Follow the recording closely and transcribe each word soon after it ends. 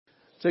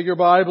Take your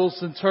Bibles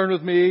and turn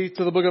with me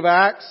to the book of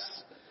Acts,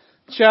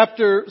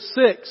 chapter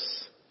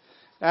 6.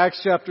 Acts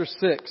chapter 6.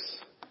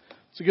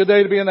 It's a good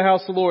day to be in the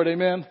house of the Lord.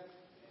 Amen.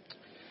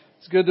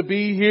 It's good to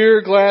be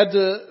here. Glad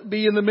to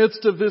be in the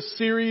midst of this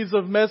series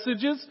of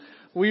messages.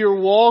 We are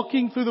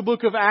walking through the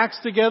book of Acts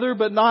together,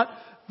 but not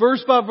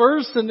verse by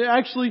verse. And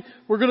actually,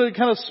 we're going to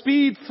kind of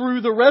speed through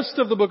the rest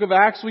of the book of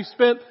Acts. We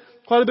spent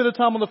quite a bit of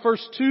time on the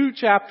first two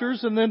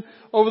chapters, and then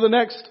over the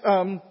next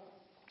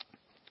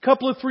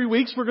couple of 3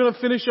 weeks, we're going to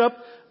finish up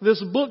this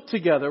book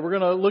together. We're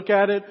going to look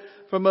at it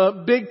from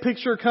a big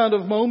picture kind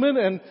of moment,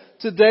 and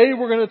today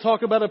we're going to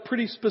talk about a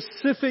pretty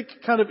specific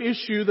kind of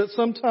issue that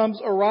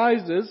sometimes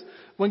arises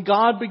when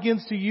God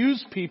begins to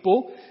use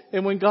people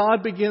and when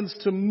God begins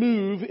to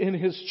move in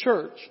His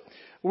church.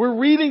 We're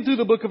reading through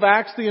the book of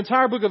Acts, the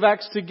entire book of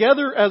Acts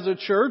together as a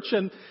church,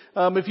 and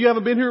if you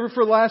haven't been here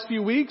for the last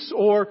few weeks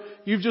or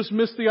you've just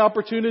missed the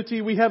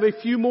opportunity, we have a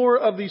few more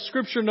of these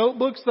scripture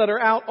notebooks that are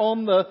out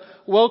on the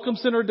Welcome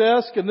Center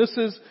desk, and this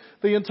is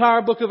the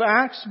entire book of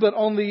Acts, but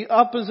on the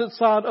opposite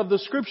side of the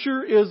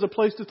scripture is a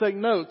place to take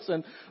notes,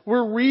 and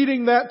we're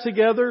reading that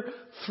together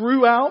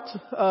throughout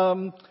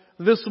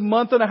this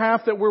month and a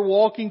half that we're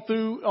walking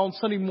through on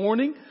Sunday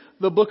morning.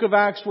 The book of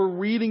Acts, we're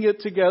reading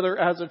it together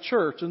as a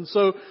church. And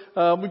so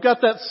we've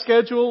got that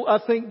schedule, I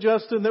think,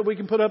 Justin, that we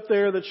can put up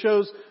there that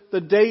shows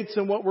the dates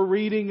and what we're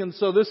reading. And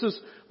so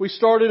we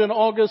started in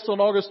August, on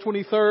August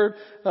 23rd.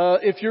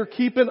 If you're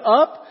keeping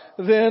up,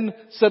 then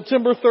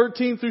September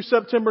 13th through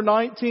September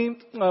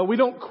 19th. We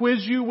don't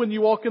quiz you when you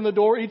walk in the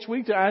door each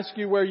week to ask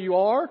you where you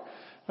are.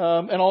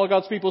 And all of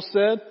God's people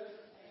said,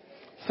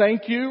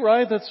 thank you,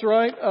 right? That's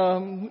right.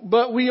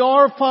 But we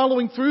are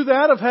following through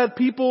that. I've had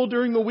people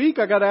during the week.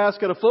 I got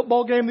asked at a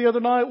football game the other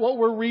night what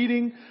we're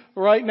reading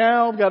right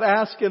now. I've got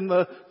asked in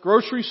the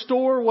grocery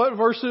store what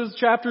verses,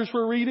 chapters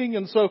we're reading.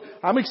 And so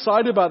I'm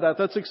excited about that.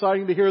 That's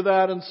exciting to hear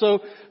that. And so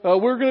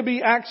we're going to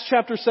be Acts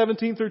chapter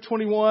 17 through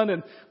 21,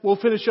 and we'll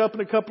finish up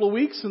in a couple of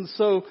weeks. And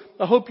so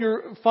I hope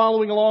you're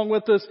following along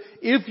with us.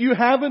 If you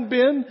haven't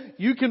been,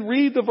 you can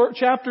read the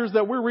chapters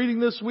that we're reading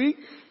this week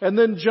and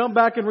then jump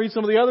back and read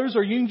some of the others,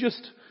 or you can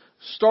just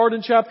start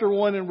in chapter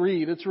 1 and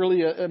read. It's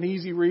really an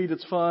easy read.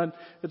 It's fun.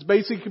 It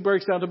basically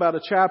breaks down to about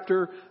a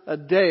chapter a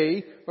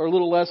day or a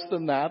little less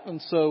than that.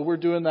 And so we're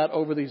doing that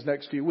over these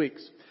next few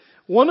weeks.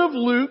 One of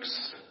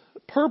Luke's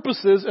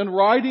purposes in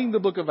writing the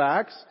book of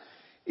Acts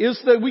is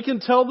that we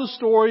can tell the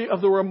story of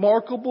the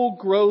remarkable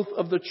growth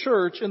of the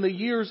church in the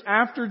years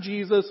after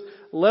Jesus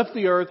left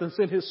the earth and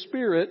sent His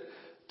Spirit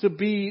to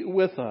be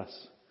with us.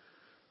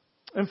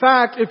 In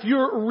fact, if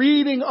you're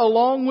reading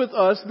along with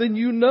us, then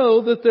you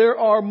know that there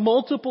are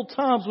multiple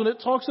times when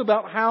it talks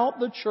about how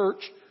the church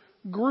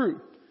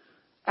grew.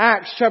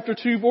 Acts chapter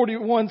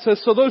 2:41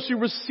 says, so those who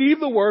received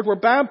the word were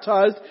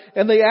baptized,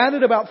 and they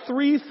added about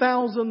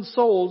 3,000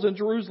 souls in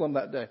Jerusalem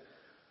that day.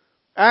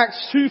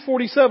 Acts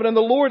 2:47, and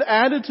the Lord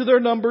added to their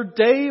number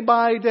day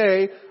by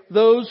day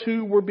those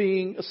who were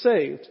being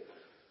saved.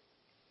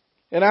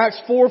 In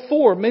Acts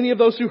 4:4, many of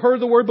those who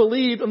heard the word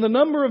believed, and the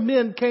number of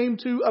men came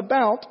to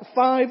about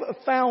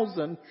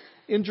 5,000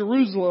 in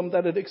Jerusalem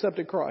that had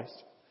accepted Christ.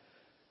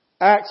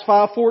 Acts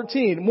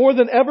 5:14, more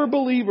than ever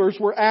believers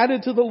were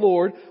added to the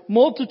Lord,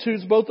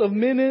 multitudes both of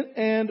men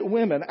and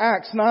women.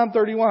 Acts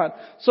 9:31,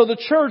 so the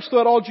church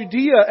throughout all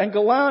Judea and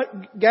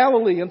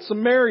Galilee and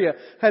Samaria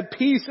had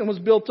peace and was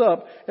built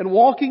up, and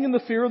walking in the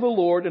fear of the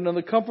Lord and in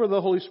the comfort of the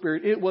Holy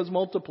Spirit, it was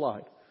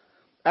multiplied.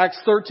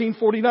 Acts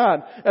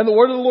 13:49, and the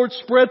word of the Lord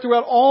spread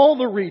throughout all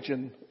the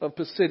region of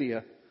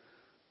Pisidia.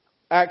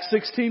 Acts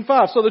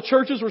 16:5, so the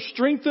churches were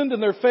strengthened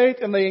in their faith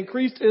and they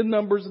increased in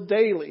numbers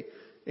daily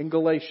in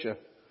Galatia.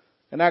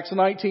 And Acts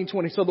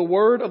 19:20, so the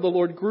word of the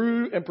Lord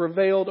grew and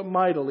prevailed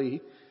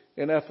mightily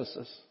in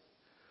Ephesus.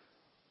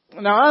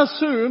 Now I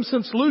assume,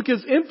 since Luke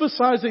is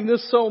emphasizing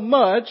this so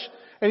much,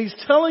 and he's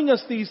telling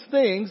us these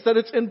things, that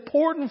it's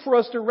important for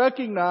us to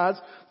recognize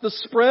the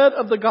spread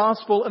of the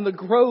gospel and the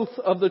growth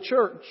of the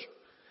church.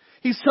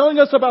 He's telling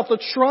us about the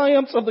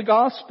triumphs of the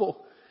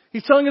gospel.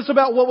 He's telling us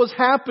about what was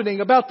happening,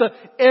 about the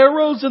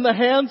arrows in the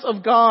hands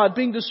of God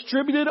being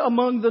distributed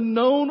among the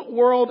known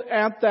world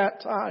at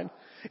that time.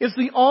 It's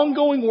the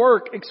ongoing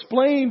work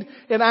explained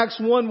in Acts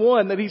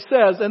 1:1 that he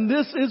says, and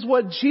this is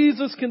what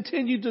Jesus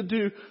continued to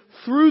do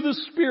through the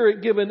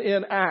Spirit given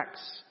in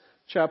Acts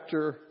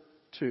chapter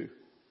 2.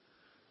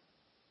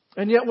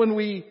 And yet when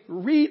we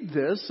read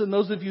this, and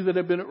those of you that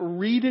have been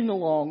reading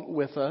along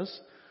with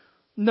us,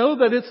 know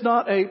that it's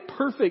not a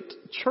perfect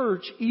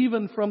church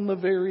even from the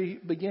very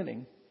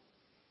beginning.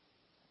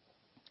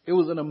 It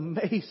was an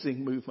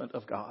amazing movement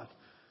of God.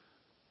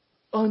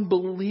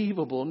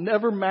 Unbelievable.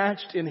 Never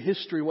matched in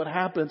history what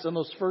happens in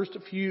those first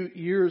few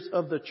years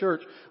of the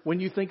church when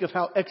you think of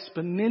how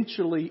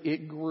exponentially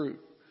it grew.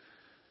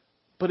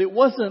 But it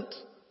wasn't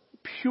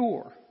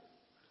pure.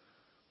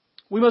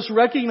 We must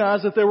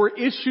recognize that there were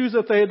issues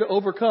that they had to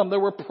overcome. There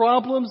were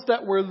problems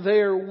that were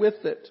there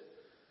with it.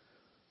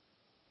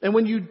 And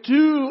when you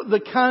do the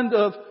kind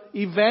of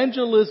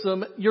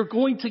evangelism, you're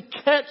going to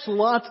catch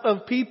lots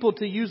of people,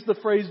 to use the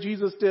phrase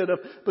Jesus did of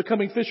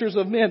becoming fishers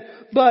of men.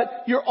 But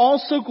you're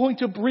also going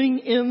to bring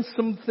in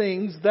some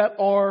things that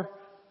are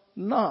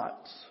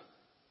not.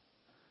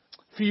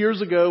 A few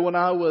years ago, when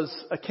I was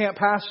a camp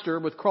pastor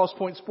with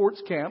Crosspoint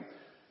Sports Camp,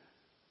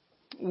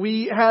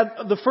 we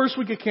had the first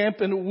week of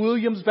camp in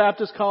Williams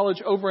Baptist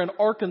College over in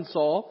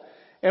Arkansas.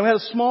 And we had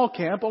a small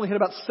camp, only had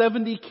about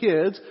 70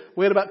 kids.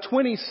 We had about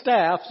 20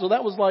 staff, so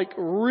that was like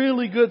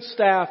really good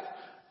staff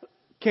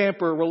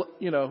camper,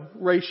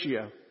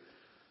 ratio.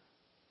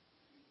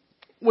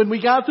 When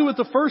we got through with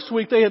the first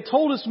week, they had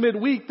told us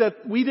midweek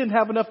that we didn't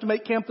have enough to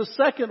make camp the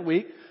second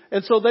week.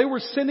 And so they were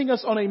sending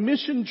us on a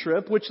mission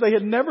trip, which they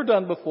had never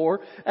done before.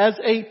 As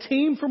a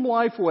team from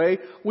Lifeway,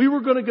 we were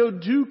going to go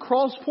do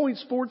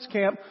Crosspoint Sports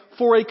Camp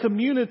for a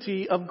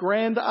community of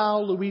Grand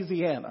Isle,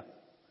 Louisiana.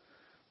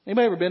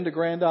 Anybody ever been to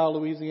Grand Isle,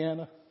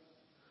 Louisiana?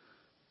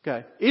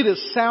 Okay. It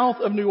is south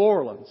of New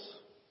Orleans.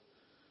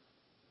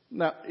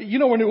 Now, you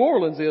know where New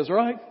Orleans is,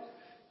 right?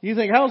 You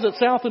think, how is it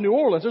south of New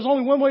Orleans? There's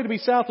only one way to be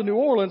south of New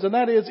Orleans, and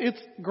that is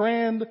it's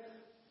Grand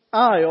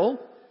Isle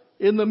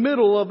in the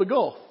middle of the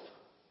Gulf.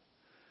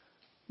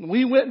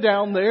 We went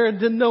down there and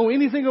didn't know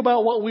anything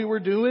about what we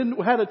were doing.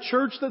 We had a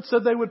church that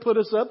said they would put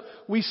us up.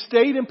 We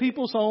stayed in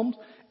people's homes.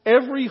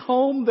 Every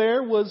home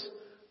there was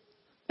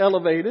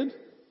elevated.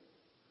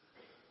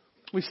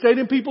 We stayed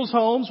in people's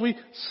homes. We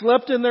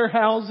slept in their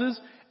houses.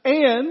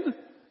 And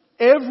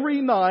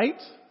every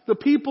night, the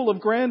people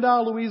of Grand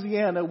Isle,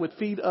 Louisiana would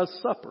feed us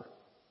supper.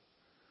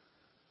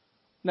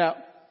 Now,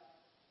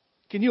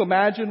 can you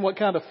imagine what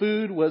kind of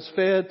food was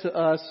fed to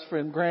us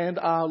from Grand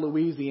Isle,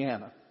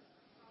 Louisiana?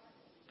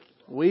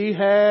 We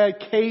had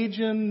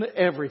Cajun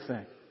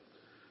everything.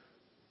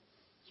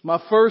 It's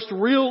my first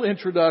real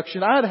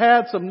introduction. I'd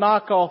had some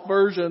knockoff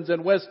versions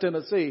in West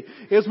Tennessee.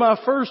 It's my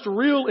first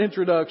real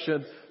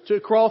introduction to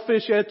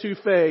crawfish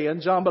etouffee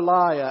and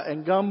jambalaya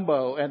and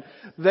gumbo. And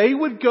they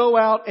would go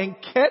out and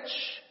catch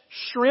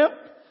shrimp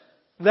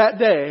that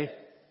day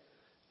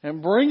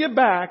and bring it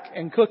back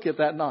and cook it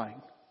that night.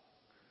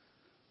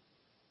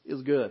 It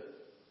was good.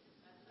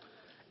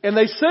 And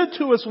they said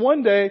to us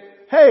one day,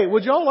 hey,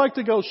 would y'all like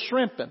to go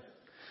shrimping?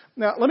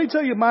 Now, let me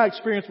tell you my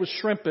experience with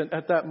shrimping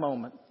at that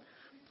moment.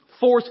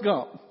 Forrest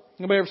Gump.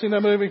 Anybody ever seen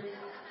that movie?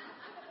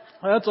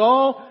 That's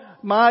all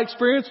my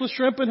experience with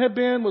shrimping had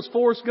been, was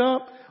Forrest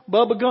Gump.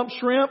 Bubba Gump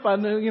shrimp. I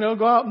knew,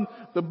 go out and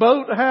the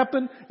boat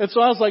happened. And so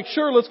I was like,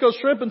 sure, let's go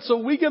shrimping. So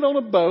we get on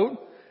a boat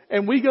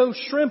and we go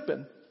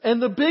shrimping. And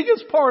the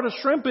biggest part of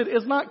shrimping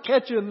is not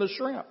catching the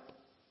shrimp.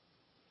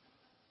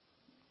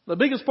 The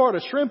biggest part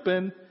of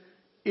shrimping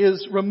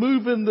is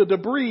removing the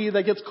debris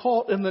that gets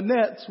caught in the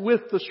nets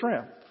with the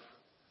shrimp.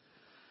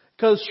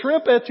 Because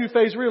shrimp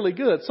etouffee is really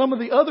good. Some of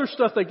the other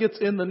stuff that gets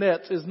in the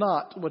nets is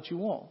not what you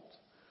want.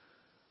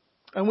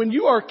 And when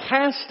you are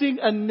casting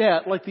a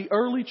net like the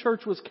early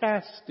church was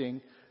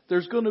casting,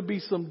 there's going to be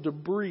some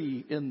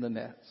debris in the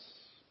nets.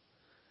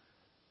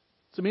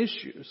 Some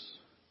issues.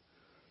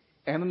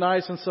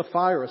 Ananias and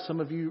Sapphira, some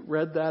of you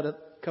read that a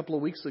couple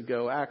of weeks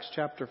ago, Acts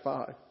chapter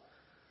 5.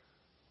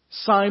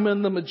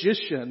 Simon the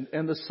magician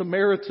and the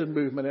Samaritan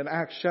movement in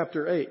Acts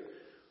chapter 8.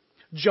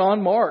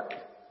 John Mark,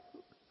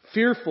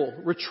 fearful,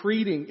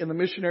 retreating in the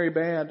missionary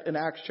band in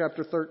Acts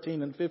chapter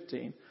 13 and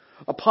 15.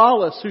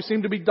 Apollos, who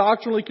seemed to be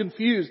doctrinally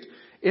confused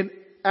in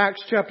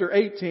Acts chapter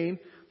 18.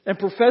 And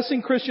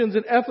professing Christians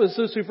in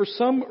Ephesus who for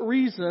some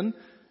reason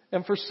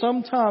and for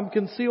some time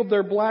concealed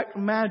their black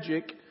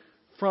magic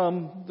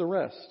from the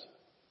rest.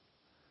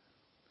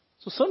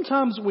 So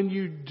sometimes when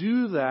you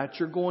do that,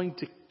 you're going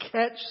to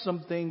catch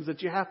some things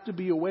that you have to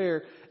be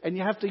aware and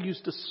you have to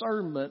use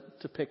discernment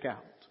to pick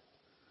out.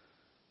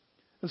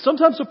 And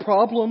sometimes the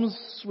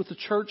problems with the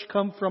church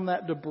come from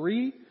that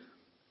debris,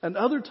 and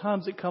other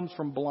times it comes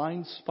from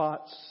blind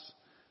spots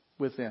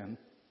within.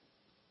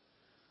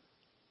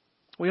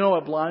 We know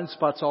what blind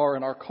spots are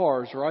in our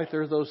cars, right?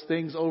 There are those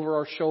things over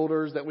our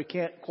shoulders that we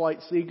can't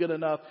quite see good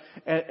enough.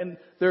 And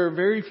there are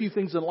very few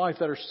things in life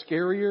that are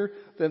scarier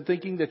than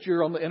thinking that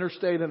you're on the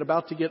interstate and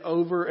about to get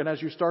over, and as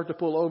you start to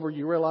pull over,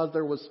 you realize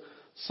there was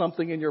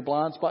something in your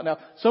blind spot. Now,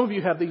 some of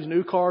you have these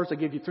new cars that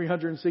give you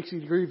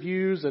 360-degree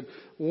views and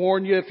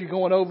warn you if you're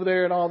going over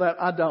there and all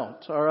that. I don't,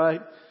 all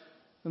right?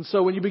 And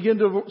so when you begin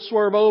to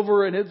swerve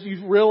over and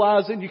you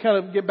realize it and you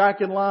kind of get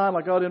back in line,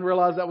 like, oh, I didn't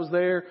realize that was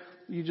there,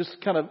 you just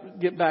kind of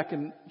get back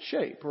in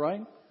shape,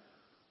 right?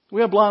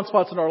 We have blind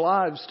spots in our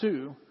lives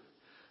too.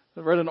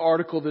 I read an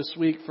article this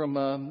week from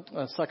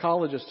a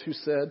psychologist who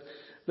said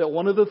that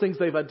one of the things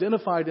they've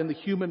identified in the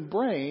human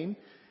brain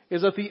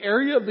is that the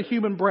area of the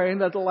human brain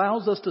that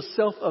allows us to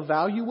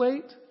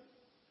self-evaluate,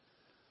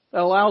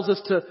 that allows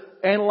us to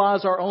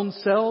analyze our own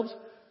selves,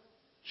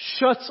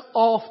 shuts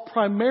off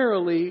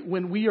primarily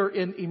when we are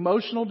in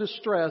emotional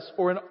distress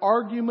or an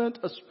argument,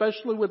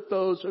 especially with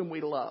those whom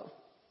we love.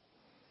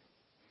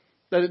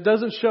 That it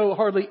doesn't show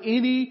hardly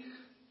any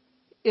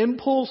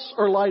impulse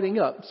or lighting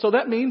up. So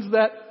that means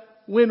that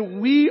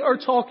when we are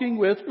talking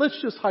with, let's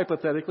just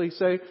hypothetically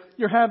say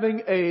you're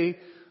having a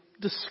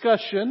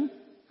discussion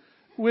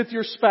with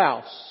your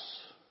spouse.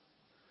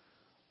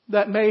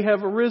 that may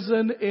have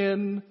arisen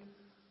in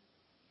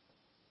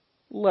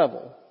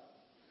level.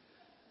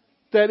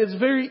 That it's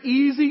very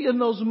easy in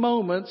those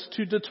moments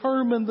to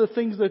determine the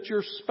things that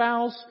your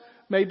spouse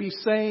may be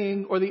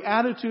saying or the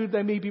attitude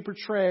they may be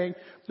portraying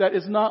that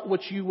is not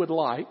what you would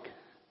like.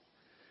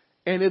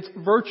 And it's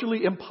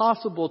virtually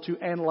impossible to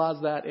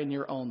analyze that in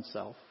your own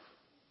self.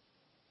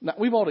 Now,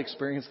 we've all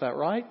experienced that,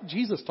 right?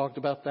 Jesus talked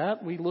about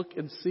that. We look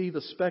and see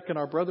the speck in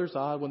our brother's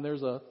eye when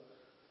there's a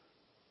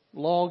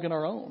log in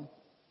our own.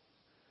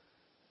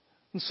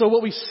 And so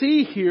what we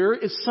see here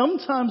is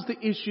sometimes the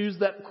issues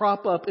that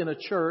crop up in a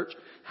church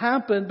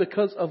happen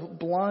because of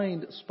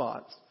blind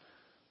spots.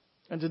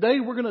 And today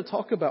we're going to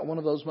talk about one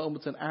of those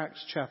moments in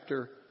Acts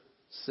chapter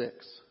 6.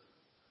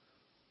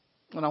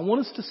 And I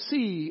want us to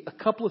see a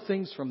couple of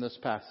things from this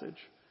passage.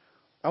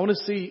 I want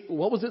to see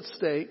what was at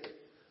stake,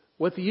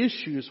 what the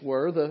issues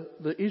were,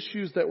 the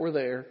issues that were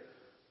there,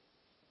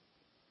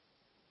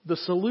 the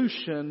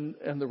solution,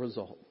 and the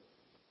result.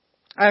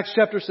 Acts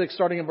chapter 6,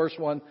 starting in verse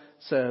 1,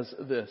 says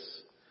this.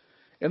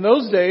 In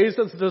those days,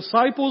 as the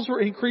disciples were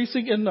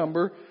increasing in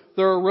number,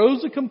 there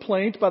arose a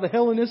complaint by the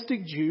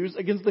Hellenistic Jews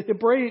against the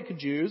Hebraic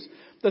Jews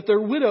that their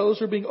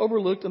widows were being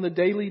overlooked in the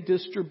daily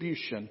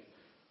distribution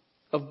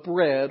of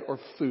bread or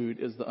food,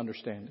 is the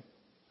understanding.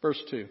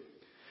 Verse 2.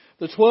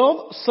 The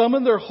 12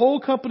 summoned their whole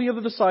company of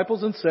the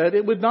disciples and said,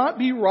 "It would not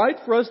be right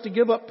for us to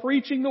give up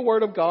preaching the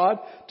word of God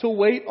to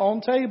wait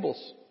on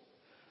tables.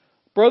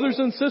 Brothers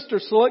and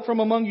sisters, select from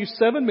among you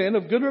 7 men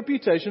of good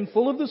reputation,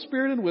 full of the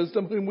Spirit and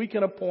wisdom, whom we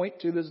can appoint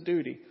to this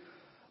duty.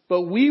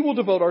 But we will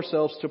devote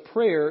ourselves to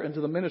prayer and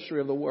to the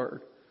ministry of the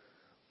word."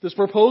 This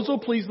proposal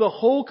pleased the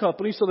whole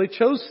company, so they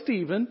chose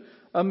Stephen,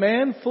 a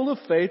man full of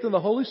faith and the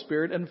Holy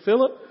Spirit, and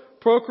Philip,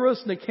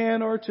 Prochorus,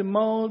 Nicanor,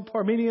 Timon,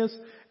 Parmenius,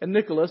 and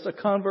Nicholas, a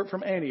convert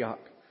from Antioch.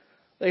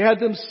 They had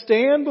them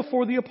stand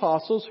before the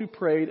apostles, who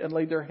prayed and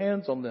laid their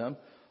hands on them.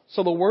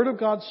 So the word of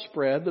God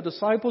spread. The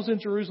disciples in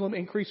Jerusalem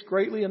increased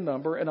greatly in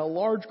number, and a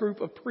large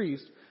group of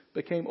priests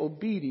became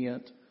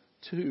obedient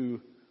to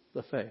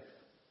the faith.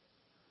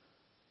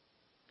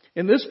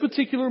 In this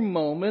particular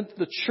moment,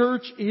 the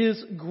church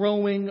is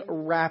growing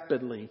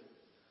rapidly.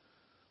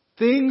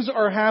 Things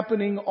are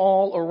happening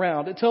all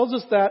around. It tells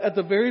us that at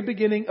the very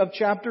beginning of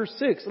chapter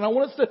 6. And I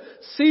want us to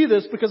see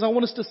this because I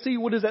want us to see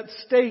what is at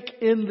stake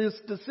in this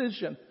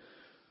decision.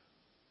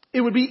 It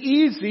would be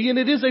easy, and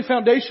it is a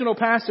foundational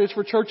passage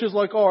for churches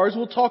like ours.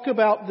 We'll talk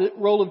about the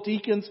role of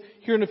deacons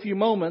here in a few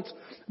moments.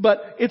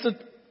 But it's a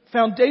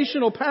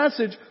foundational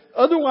passage.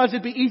 Otherwise,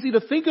 it'd be easy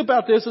to think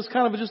about this as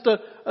kind of just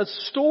a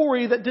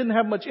story that didn't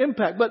have much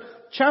impact. But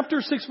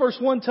chapter 6 verse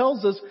 1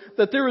 tells us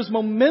that there is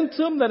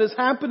momentum that is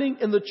happening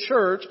in the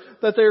church,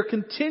 that they are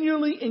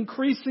continually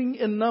increasing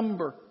in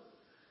number.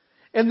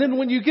 And then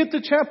when you get to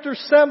chapter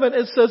 7,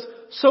 it says,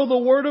 so the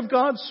word of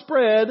God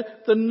spread,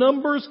 the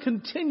numbers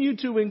continued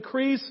to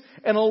increase,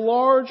 and a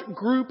large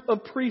group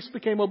of priests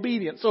became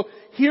obedient. So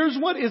here's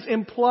what is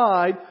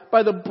implied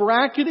by the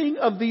bracketing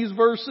of these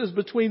verses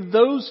between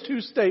those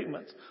two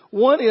statements.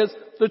 One is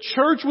the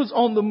church was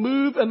on the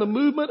move, and the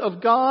movement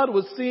of God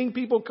was seeing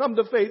people come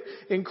to faith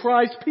in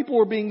Christ. People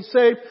were being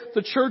saved.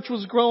 The church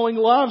was growing.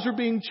 Lives were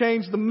being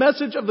changed. The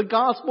message of the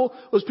gospel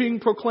was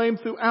being proclaimed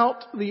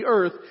throughout the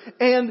earth.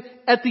 And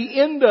at the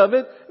end of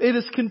it, it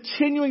is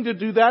continuing to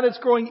do that. It's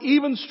growing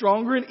even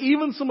stronger. And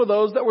even some of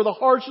those that were the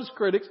harshest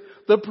critics,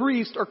 the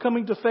priests, are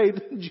coming to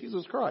faith in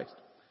Jesus Christ.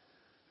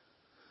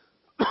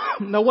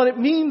 Now what it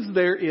means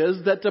there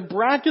is that to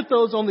bracket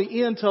those on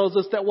the end tells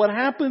us that what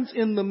happens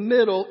in the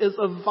middle is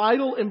of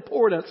vital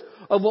importance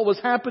of what was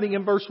happening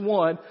in verse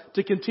 1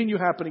 to continue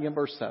happening in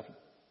verse 7.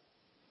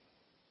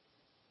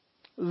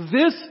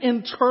 This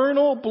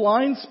internal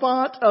blind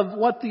spot of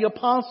what the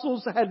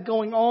apostles had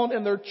going on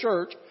in their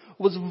church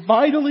was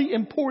vitally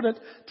important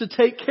to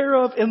take care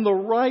of in the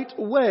right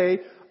way.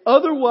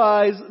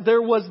 Otherwise,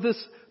 there was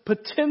this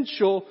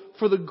potential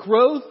for the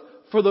growth,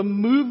 for the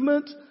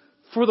movement,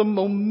 for the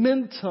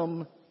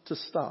momentum to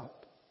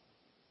stop.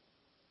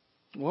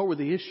 What were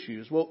the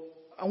issues? Well,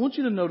 I want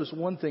you to notice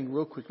one thing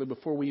real quickly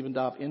before we even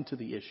dive into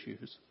the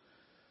issues.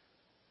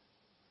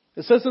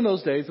 It says in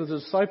those days, as the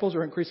disciples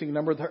are increasing in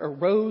number, there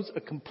arose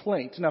a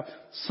complaint. Now,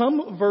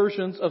 some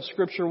versions of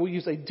Scripture will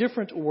use a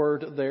different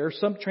word there.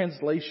 Some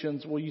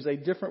translations will use a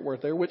different word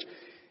there, which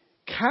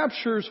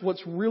captures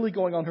what's really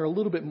going on here a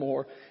little bit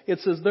more. It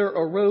says there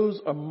arose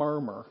a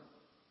murmur.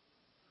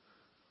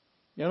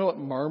 You know what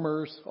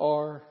murmurs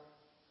are?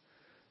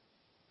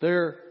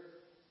 They're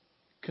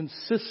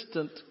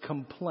consistent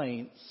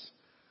complaints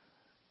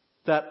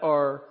that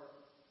are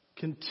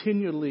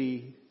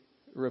continually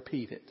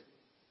repeated.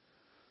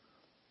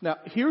 Now,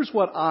 here's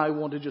what I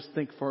want to just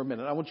think for a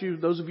minute. I want you,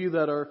 those of you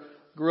that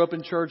grew up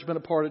in church, been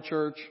a part of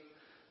church,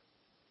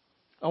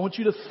 I want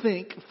you to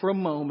think for a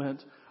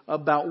moment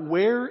about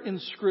where in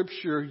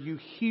Scripture you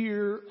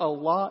hear a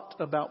lot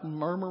about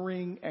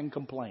murmuring and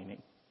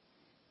complaining.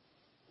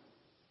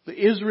 The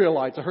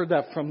Israelites, I heard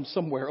that from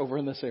somewhere over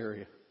in this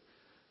area.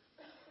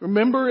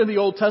 Remember in the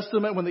Old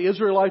Testament when the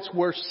Israelites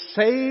were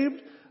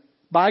saved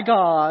by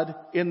God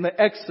in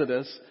the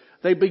Exodus,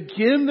 They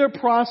begin their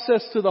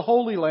process to the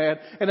Holy Land,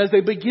 and as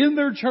they begin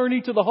their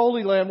journey to the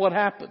Holy Land, what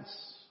happens?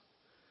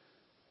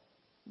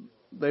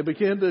 They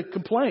begin to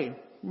complain,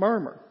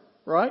 murmur,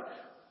 right?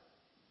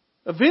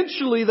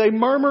 Eventually they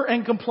murmur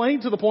and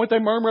complain to the point they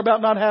murmur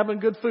about not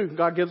having good food.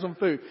 God gives them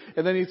food.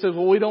 And then He says,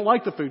 well, we don't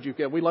like the food you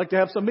get. We like to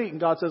have some meat.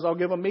 And God says, I'll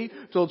give them meat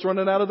till it's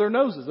running out of their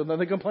noses. And then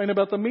they complain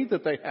about the meat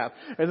that they have.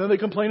 And then they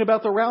complain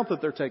about the route that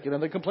they're taking.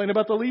 And they complain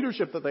about the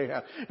leadership that they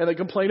have. And they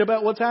complain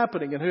about what's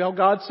happening and how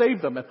God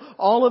saved them and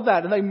all of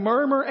that. And they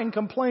murmur and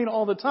complain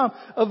all the time.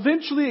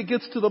 Eventually it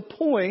gets to the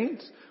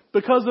point,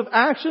 because of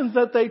actions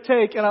that they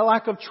take and a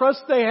lack of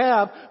trust they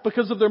have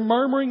because of their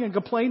murmuring and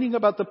complaining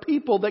about the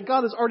people that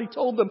God has already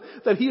told them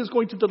that He is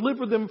going to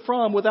deliver them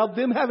from without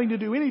them having to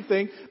do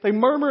anything. They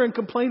murmur and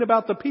complain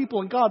about the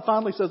people, and God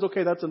finally says,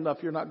 okay, that's enough.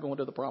 You're not going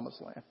to the promised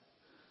land.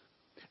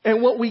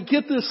 And what we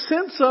get this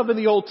sense of in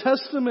the Old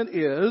Testament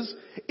is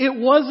it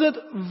wasn't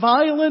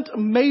violent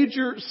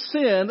major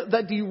sin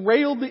that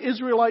derailed the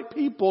Israelite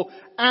people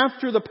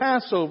after the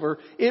Passover.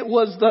 It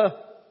was the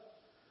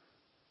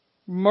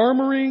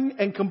murmuring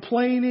and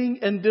complaining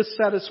and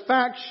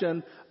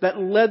dissatisfaction that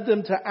led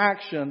them to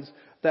actions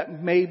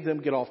that made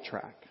them get off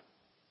track.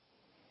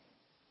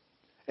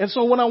 And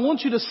so what I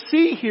want you to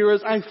see here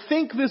is I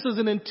think this is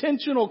an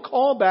intentional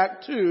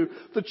callback to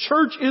the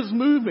church is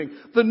moving.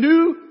 The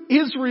new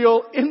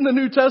Israel in the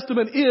New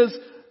Testament is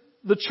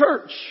the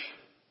church.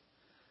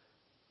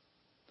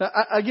 Now,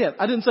 again,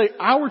 I didn't say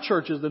our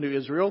church is the new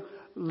Israel.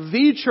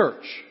 The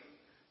church,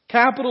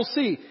 capital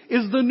C,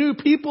 is the new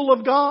people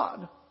of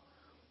God.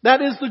 That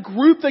is the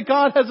group that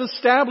God has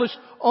established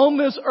on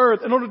this earth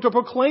in order to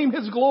proclaim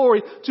His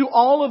glory to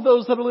all of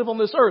those that live on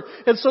this earth.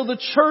 And so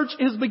the church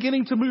is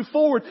beginning to move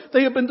forward.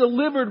 They have been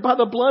delivered by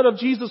the blood of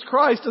Jesus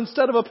Christ.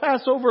 Instead of a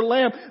Passover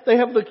lamb, they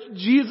have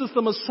Jesus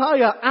the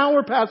Messiah,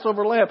 our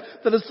Passover lamb,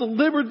 that has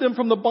delivered them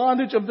from the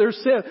bondage of their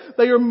sin.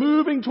 They are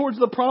moving towards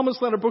the promised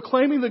land and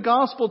proclaiming the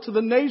gospel to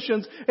the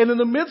nations. And in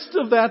the midst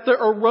of that,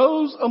 there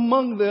arose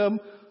among them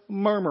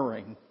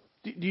murmuring.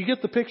 Do you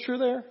get the picture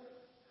there?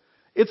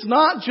 It's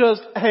not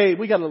just, hey,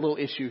 we got a little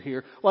issue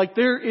here. Like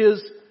there is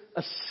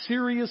a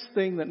serious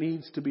thing that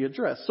needs to be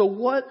addressed. So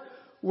what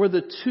were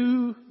the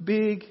two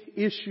big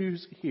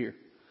issues here?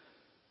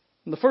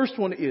 And the first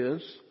one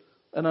is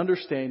an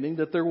understanding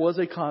that there was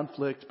a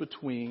conflict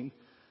between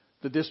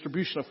the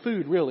distribution of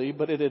food, really,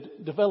 but it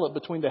had developed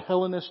between the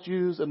Hellenist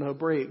Jews and the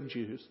Hebraic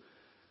Jews.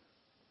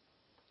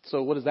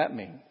 So what does that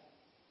mean?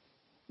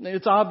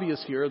 It's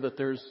obvious here that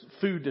there's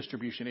food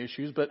distribution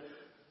issues, but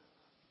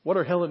what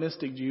are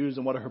Hellenistic Jews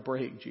and what are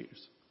Hebraic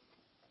Jews?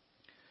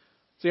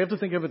 So you have to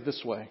think of it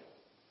this way.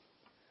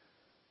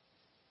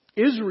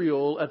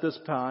 Israel at this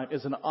time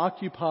is an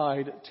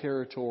occupied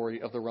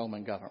territory of the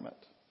Roman government.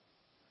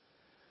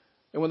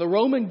 And when the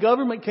Roman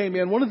government came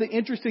in, one of the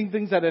interesting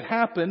things that had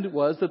happened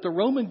was that the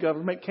Roman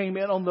government came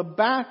in on the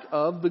back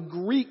of the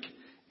Greek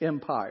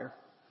Empire.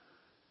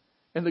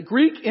 And the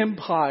Greek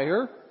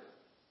Empire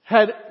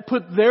had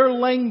put their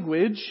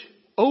language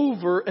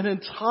over an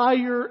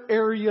entire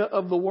area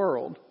of the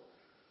world.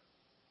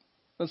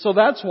 And so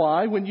that's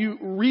why when you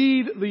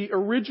read the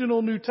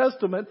original New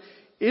Testament,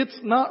 it's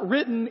not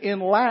written in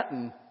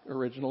Latin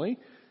originally.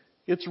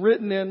 It's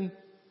written in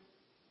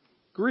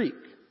Greek.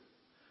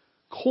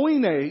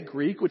 Koine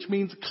Greek, which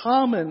means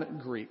common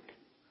Greek.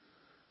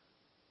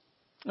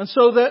 And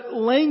so that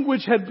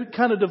language had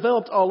kind of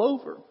developed all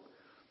over.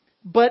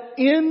 But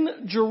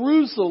in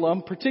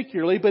Jerusalem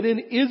particularly, but in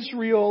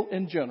Israel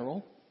in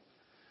general,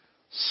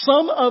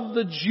 some of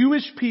the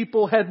Jewish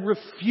people had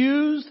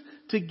refused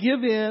to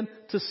give in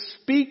to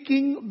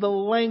speaking the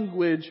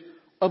language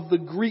of the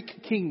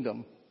Greek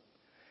kingdom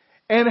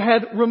and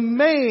had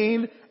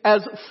remained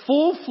as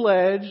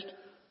full-fledged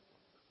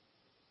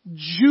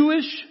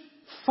Jewish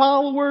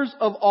followers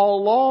of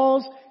all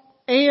laws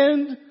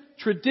and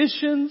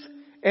traditions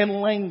and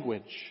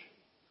language.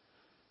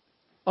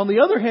 On the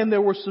other hand,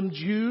 there were some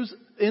Jews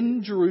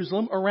in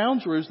Jerusalem,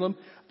 around Jerusalem,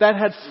 that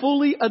had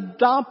fully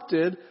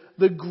adopted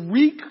the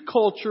Greek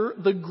culture,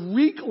 the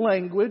Greek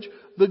language,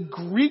 the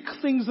Greek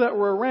things that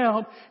were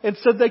around, and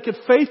said they could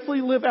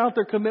faithfully live out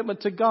their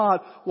commitment to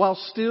God while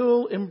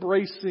still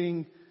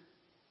embracing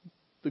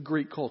the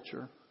Greek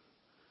culture.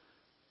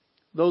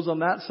 Those on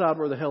that side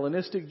were the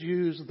Hellenistic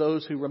Jews.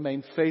 Those who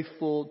remained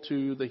faithful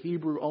to the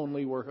Hebrew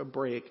only were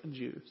Hebraic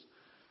Jews.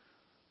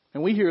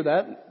 And we hear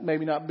that,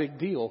 maybe not big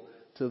deal.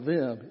 To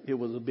them, it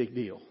was a big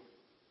deal.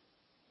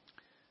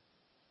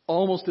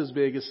 Almost as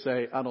big as,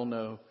 say, I don't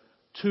know,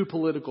 two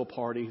political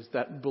parties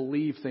that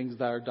believe things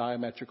that are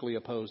diametrically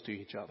opposed to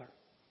each other.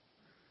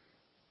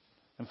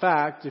 In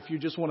fact, if you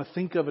just want to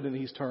think of it in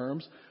these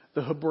terms,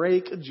 the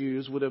Hebraic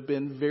Jews would have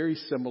been very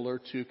similar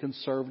to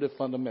conservative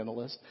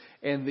fundamentalists,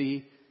 and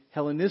the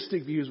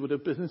Hellenistic views would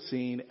have been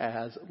seen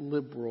as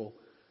liberal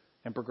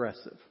and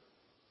progressive.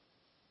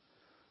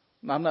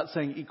 I'm not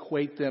saying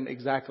equate them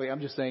exactly.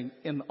 I'm just saying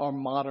in our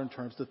modern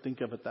terms to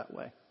think of it that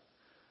way.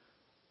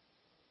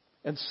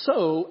 And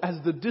so, as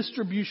the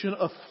distribution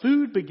of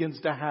food begins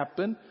to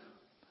happen,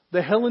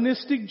 The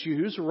Hellenistic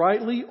Jews,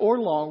 rightly or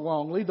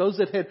wrongly, those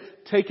that had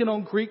taken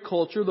on Greek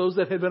culture, those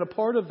that had been a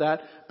part of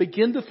that,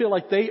 begin to feel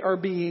like they are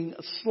being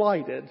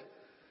slighted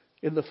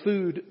in the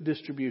food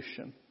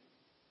distribution.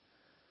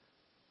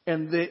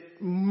 And the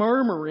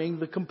murmuring,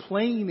 the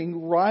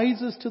complaining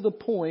rises to the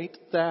point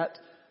that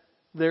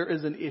there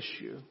is an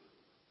issue.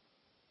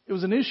 It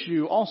was an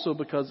issue also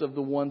because of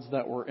the ones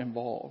that were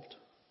involved.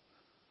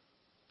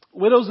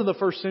 Widows in the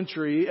first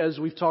century, as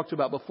we've talked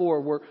about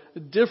before, were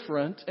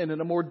different and in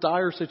a more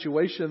dire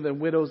situation than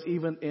widows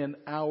even in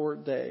our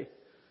day.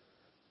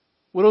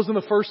 Widows in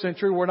the first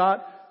century were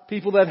not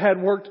people that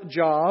had worked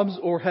jobs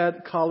or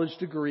had college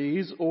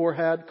degrees or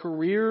had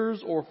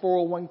careers or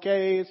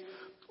 401ks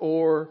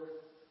or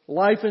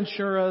life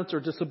insurance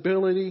or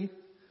disability.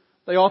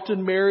 They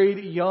often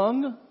married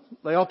young.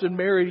 They often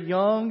married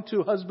young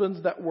to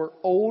husbands that were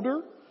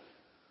older.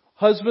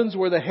 Husbands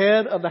were the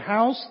head of the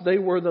house. They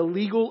were the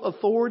legal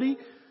authority.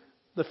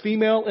 The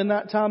female in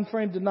that time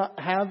frame did not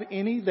have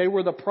any. They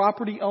were the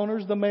property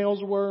owners, the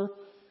males were,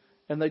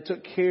 and they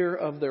took care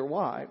of their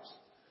wives.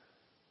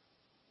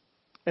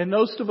 And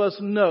most of us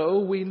know,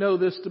 we know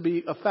this to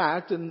be a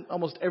fact in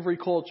almost every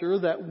culture,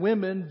 that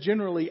women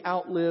generally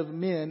outlive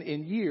men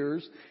in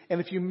years. And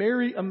if you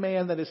marry a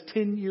man that is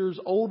 10 years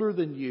older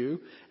than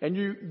you, and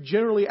you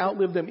generally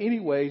outlive them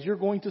anyways, you're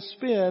going to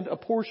spend a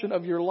portion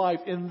of your life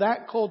in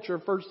that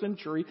culture, first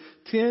century,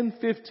 10,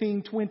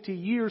 15, 20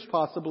 years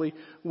possibly,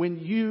 when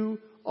you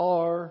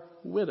are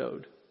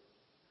widowed.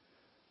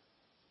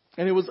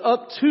 And it was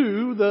up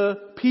to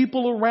the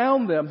people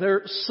around them.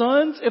 Their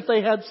sons, if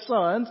they had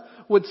sons,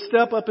 would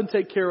step up and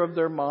take care of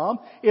their mom.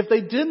 If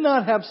they did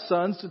not have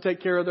sons to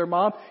take care of their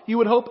mom, you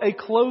would hope a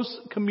close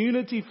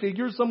community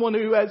figure, someone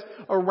who has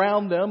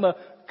around them, a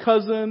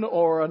cousin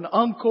or an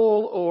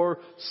uncle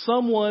or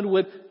someone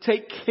would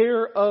take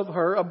care of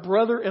her, a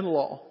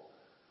brother-in-law.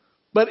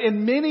 But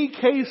in many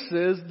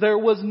cases, there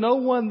was no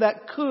one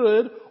that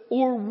could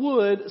or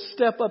would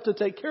step up to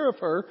take care of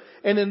her.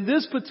 And in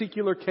this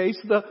particular case,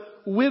 the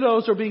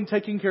widows are being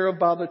taken care of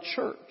by the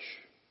church.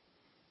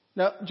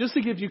 Now, just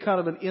to give you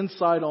kind of an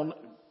insight on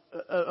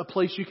a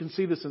place you can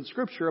see this in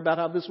Scripture about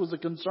how this was a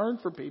concern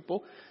for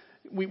people.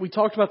 We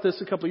talked about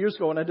this a couple of years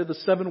ago when I did the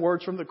 7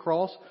 words from the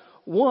cross.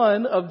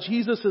 One of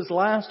Jesus'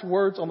 last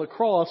words on the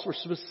cross were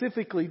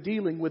specifically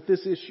dealing with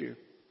this issue.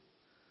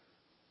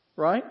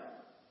 Right?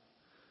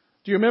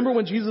 Do you remember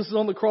when Jesus is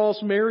on the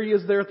cross, Mary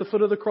is there at the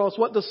foot of the cross?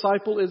 What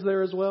disciple is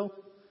there as well?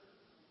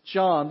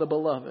 John, the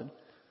beloved.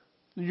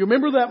 You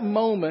remember that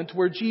moment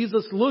where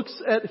Jesus looks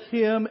at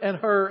him and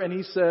her and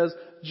he says,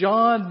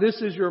 John,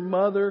 this is your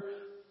mother.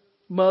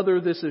 Mother,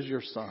 this is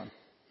your son.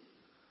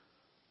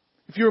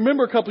 If you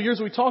remember a couple of years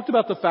ago, we talked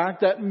about the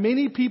fact that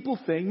many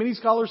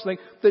scholars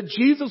think that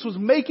Jesus was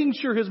making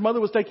sure his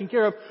mother was taken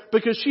care of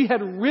because she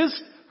had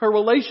risked her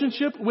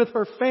relationship with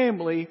her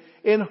family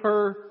in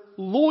her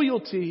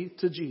loyalty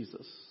to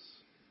Jesus.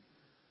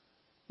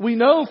 We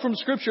know from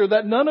Scripture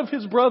that none of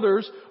his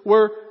brothers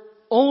were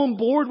on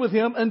board with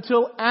him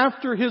until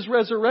after his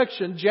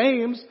resurrection.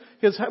 James,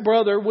 his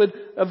brother, would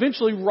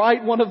eventually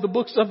write one of the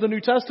books of the New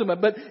Testament.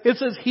 But it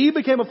says he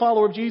became a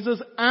follower of Jesus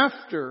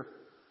after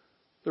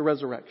the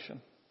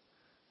resurrection.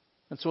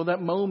 And so in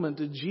that moment,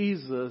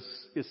 Jesus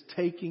is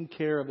taking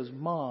care of his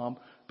mom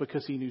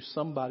because he knew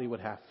somebody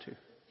would have to.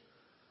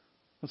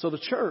 And so the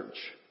church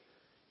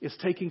is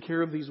taking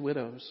care of these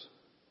widows.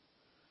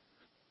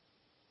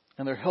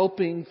 And they're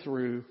helping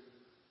through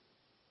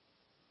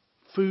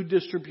food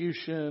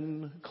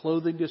distribution,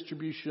 clothing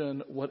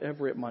distribution,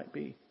 whatever it might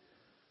be.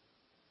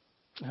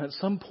 And at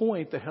some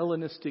point, the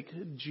Hellenistic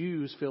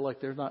Jews feel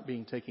like they're not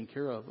being taken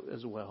care of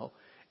as well.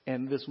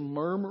 And this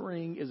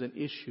murmuring is an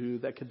issue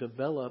that could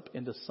develop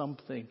into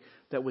something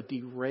that would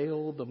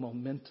derail the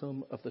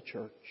momentum of the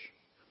church.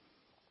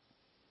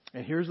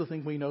 And here's the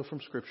thing we know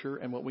from Scripture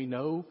and what we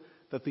know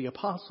that the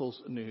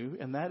apostles knew,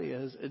 and that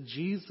is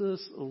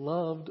Jesus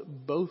loved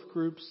both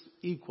groups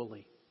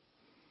equally.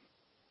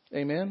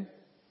 Amen?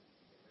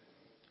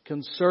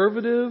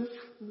 Conservative,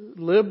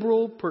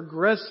 liberal,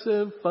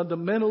 progressive,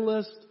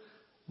 fundamentalist,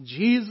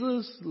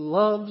 Jesus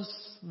loves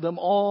them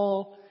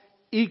all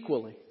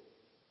equally.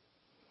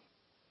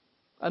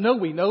 I know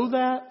we know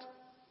that,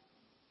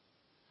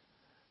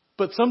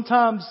 but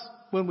sometimes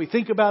when we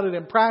think about it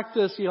in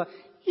practice, you're like,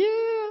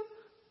 yeah,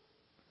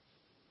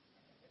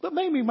 but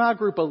maybe my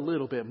group a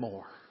little bit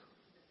more.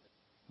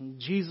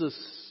 Jesus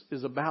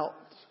is about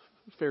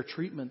fair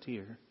treatment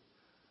here.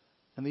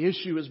 And the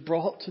issue is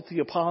brought to the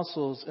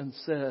apostles and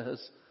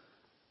says,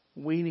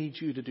 we need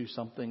you to do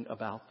something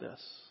about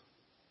this.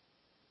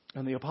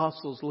 And the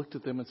apostles looked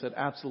at them and said,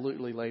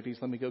 absolutely, ladies,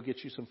 let me go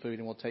get you some food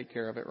and we'll take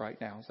care of it right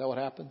now. Is that what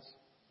happens?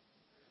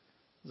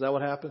 Is that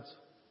what happens?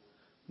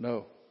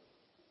 No.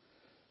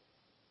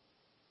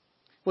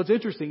 What's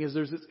interesting is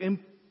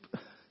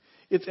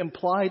it's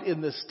implied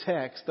in this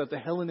text that the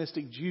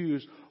Hellenistic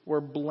Jews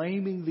were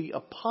blaming the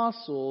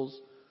apostles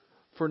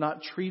for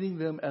not treating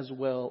them as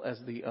well as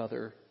the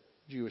other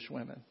Jewish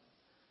women.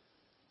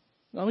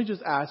 Now, let me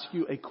just ask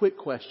you a quick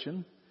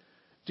question.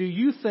 Do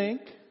you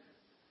think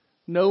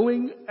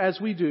Knowing as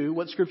we do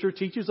what Scripture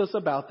teaches us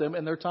about them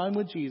and their time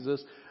with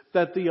Jesus,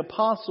 that the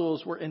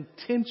apostles were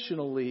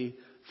intentionally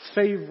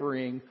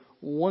favoring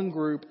one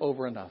group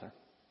over another.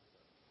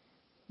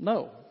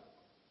 No.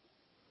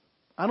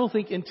 I don't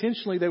think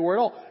intentionally they were at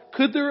all.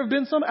 Could there have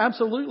been some?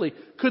 Absolutely.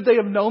 Could they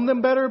have known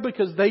them better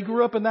because they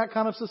grew up in that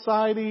kind of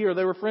society or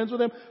they were friends with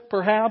them?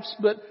 Perhaps.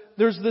 But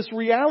there's this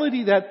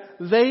reality that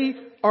they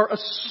are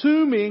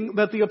assuming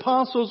that the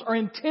apostles are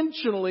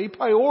intentionally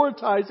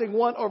prioritizing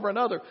one over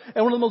another.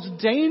 And one of the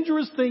most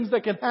dangerous things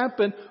that can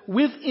happen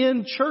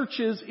within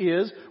churches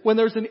is, when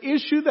there's an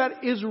issue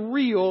that is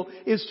real,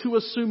 is to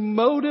assume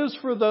motives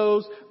for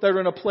those that are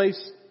in a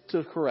place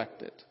to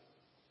correct it.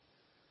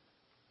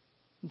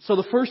 So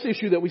the first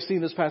issue that we see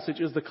in this passage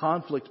is the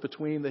conflict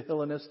between the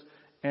Hellenist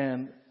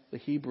and the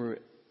Hebrew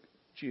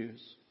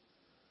Jews.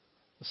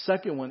 The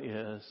second one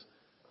is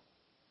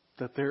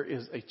that there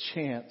is a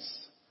chance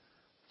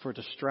for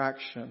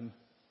distraction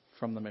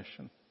from the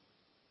mission.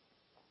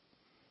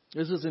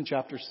 This is in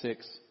chapter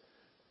 6,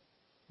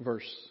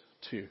 verse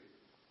 2.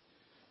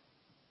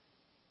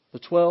 The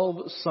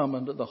 12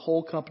 summoned the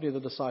whole company of the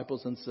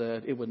disciples and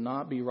said, "It would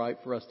not be right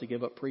for us to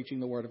give up preaching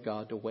the word of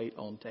God to wait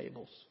on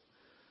tables."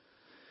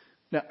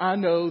 Now, I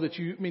know that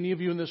many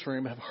of you in this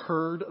room have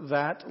heard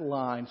that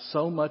line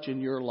so much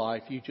in your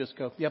life, you just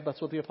go, "Yep,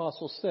 that's what the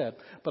apostles said."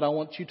 But I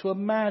want you to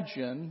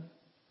imagine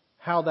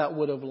how that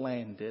would have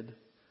landed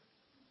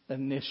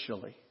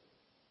initially.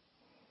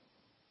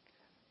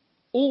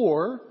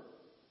 Or,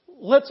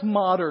 let's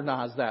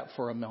modernize that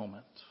for a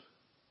moment.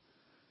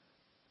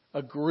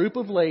 A group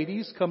of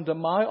ladies come to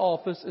my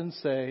office and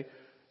say,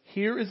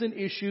 "Here is an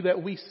issue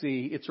that we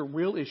see. It's a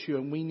real issue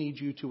and we need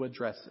you to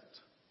address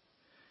it."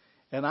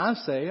 And I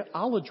say,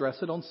 "I'll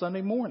address it on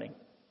Sunday morning."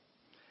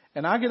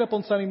 And I get up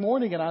on Sunday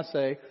morning and I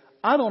say,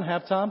 "I don't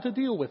have time to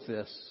deal with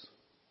this.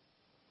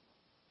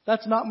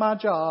 That's not my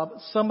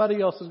job.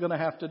 Somebody else is going to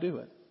have to do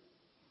it."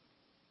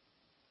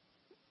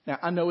 Now,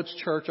 I know it's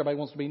church. Everybody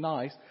wants to be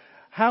nice.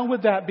 How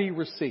would that be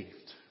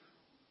received?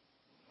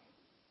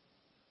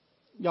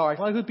 Y'all are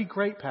like, "It would be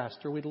great,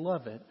 Pastor. We'd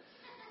love it."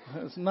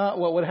 That's not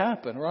what would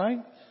happen,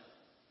 right?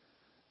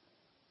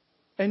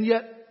 And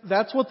yet,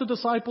 that's what the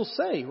disciples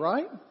say,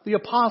 right? The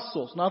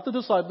apostles, not the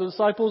disciples. The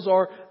disciples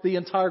are the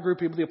entire group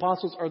of people. The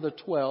apostles are the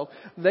 12.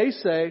 They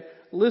say,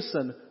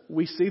 "Listen,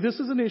 we see this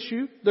as an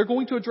issue." They're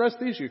going to address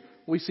the issue.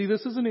 "We see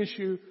this as an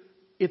issue.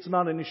 It's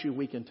not an issue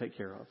we can take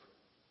care of.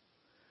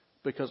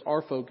 Because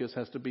our focus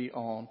has to be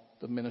on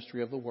the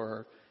ministry of the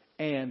word."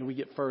 And we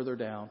get further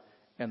down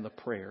and the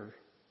prayer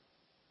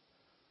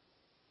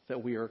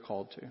that we are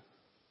called to.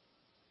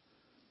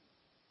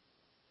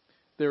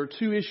 There are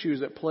two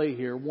issues at play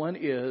here. One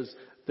is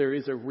there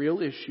is a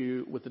real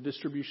issue with the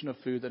distribution of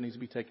food that needs to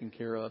be taken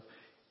care of.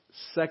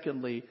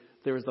 Secondly,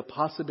 there is the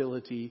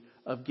possibility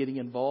of getting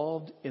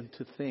involved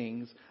into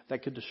things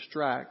that could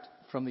distract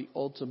from the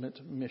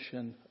ultimate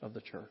mission of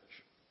the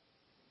church.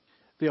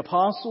 The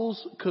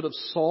apostles could have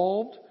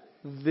solved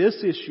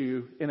this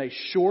issue in a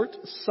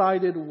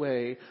short-sighted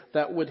way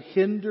that would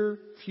hinder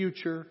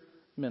future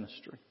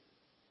ministry.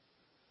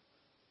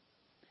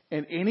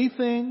 And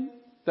anything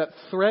that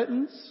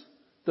threatens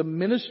the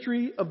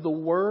ministry of the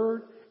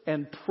word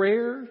and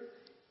prayer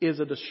is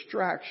a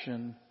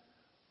distraction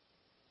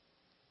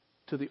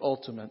to the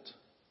ultimate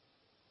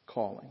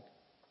calling.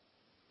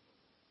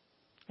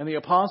 And the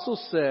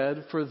apostles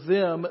said for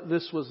them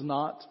this was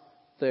not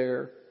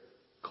their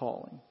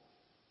calling.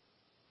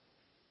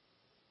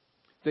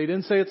 They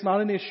didn't say it's not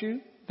an issue.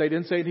 They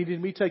didn't say it needed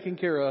to be taken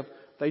care of.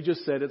 They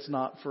just said it's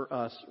not for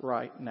us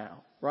right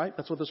now. Right?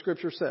 That's what the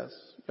Scripture says.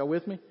 Y'all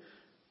with me?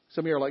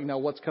 Some of you are like, "No,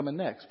 what's coming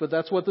next?" But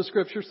that's what the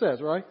Scripture says,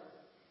 right?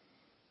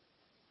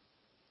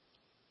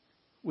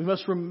 We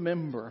must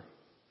remember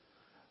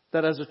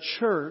that as a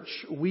church,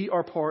 we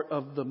are part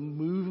of the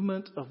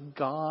movement of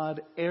God,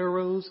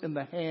 arrows in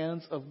the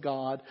hands of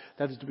God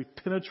that is to be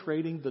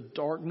penetrating the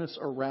darkness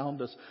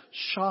around us,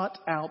 shot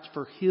out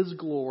for His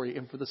glory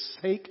and for the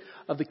sake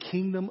of the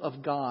kingdom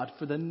of God,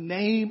 for the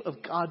name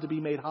of God to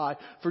be made high,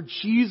 for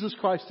Jesus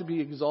Christ to be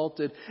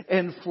exalted,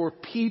 and for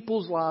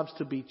people's lives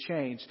to be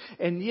changed.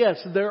 And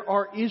yes, there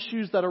are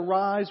issues that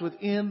arise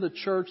within the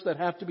church that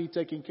have to be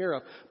taken care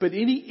of. But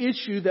any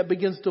issue that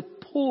begins to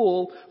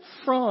pull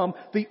from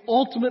the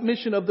ultimate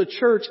mission of the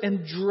church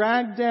and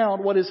drag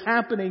down what is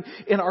happening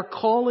in our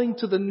calling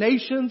to the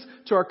nations,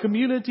 to our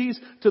communities,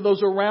 to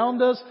those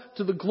around us,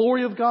 to the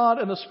glory of God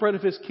and the spread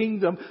of His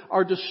kingdom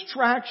are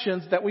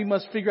distractions that we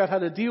must figure out how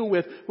to deal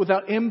with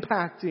without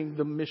impacting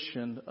the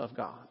mission of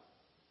God.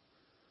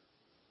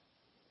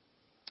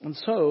 And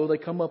so they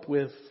come up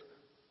with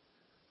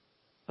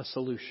a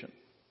solution.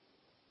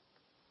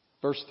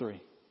 Verse 3.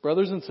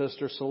 "Brothers and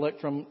sisters,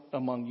 select from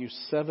among you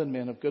 7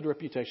 men of good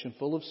reputation,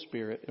 full of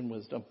spirit and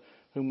wisdom,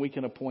 whom we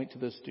can appoint to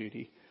this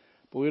duty.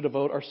 But we will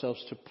devote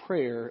ourselves to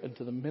prayer and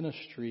to the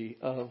ministry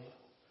of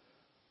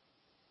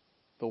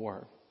the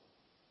word."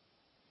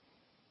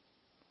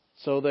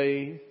 So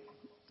they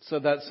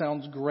said, "That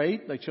sounds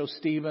great." They chose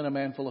Stephen, a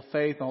man full of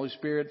faith, the Holy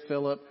Spirit,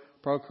 Philip,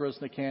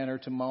 Prochorus, Nicanor,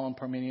 Timon,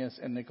 Parmenius,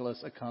 and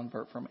Nicholas, a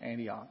convert from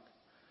Antioch.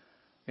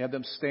 He had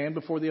them stand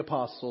before the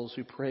apostles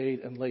who prayed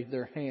and laid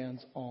their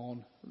hands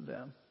on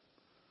them.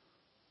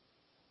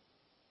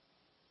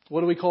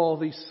 What do we call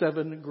this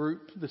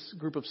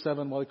group of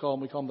seven? What do we call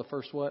them? We call them the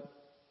first what?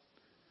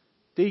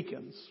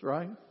 Deacons,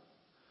 right?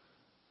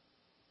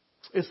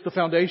 It's the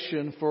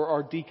foundation for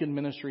our deacon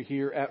ministry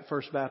here at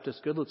First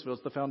Baptist Goodlettsville.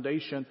 It's the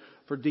foundation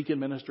for deacon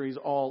ministries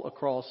all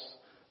across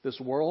this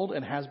world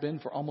and has been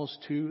for almost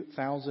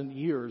 2,000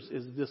 years,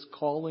 is this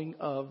calling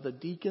of the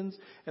deacons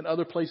and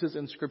other places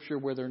in Scripture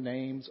where their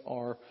names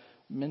are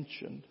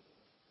mentioned.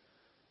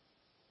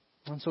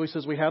 And so he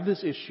says, we have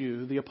this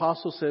issue. The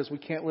apostle says we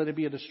can't let it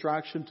be a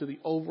distraction to the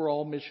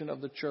overall mission of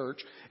the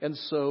church. And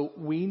so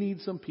we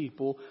need some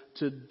people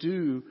to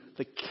do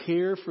the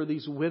care for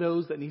these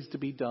widows that needs to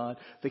be done.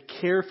 The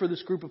care for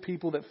this group of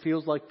people that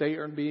feels like they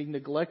are being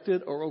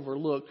neglected or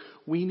overlooked.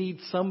 We need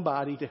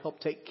somebody to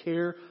help take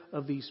care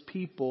of these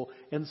people.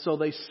 And so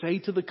they say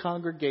to the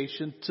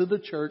congregation, to the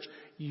church,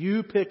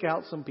 you pick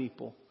out some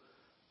people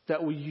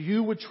that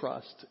you would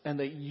trust and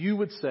that you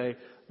would say,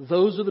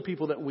 those are the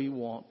people that we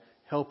want,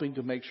 helping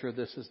to make sure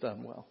this is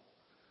done well.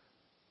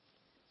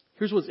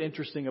 Here's what's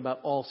interesting about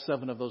all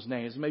seven of those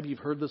names. Maybe you've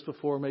heard this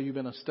before. Maybe you've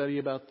been in a study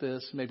about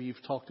this. Maybe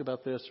you've talked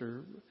about this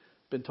or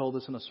been told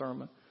this in a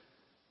sermon.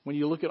 When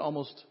you look at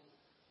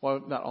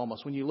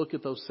when you look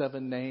at those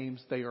seven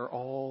names, they are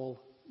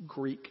all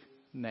Greek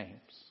names.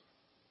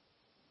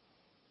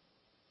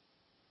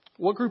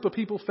 What group of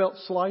people felt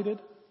slighted?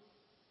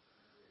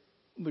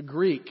 The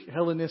Greek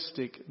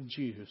Hellenistic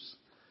Jews.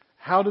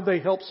 How did they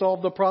help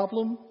solve the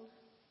problem?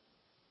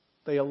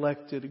 They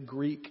elected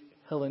Greek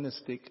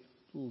Hellenistic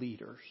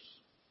leaders.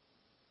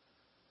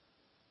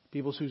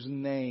 People whose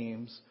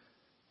names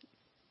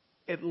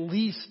at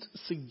least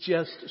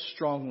suggest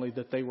strongly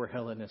that they were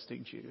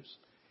Hellenistic Jews.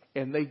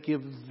 And they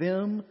give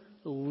them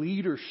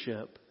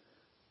leadership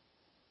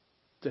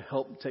to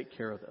help take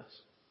care of this.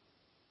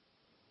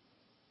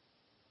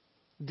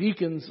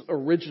 Deacons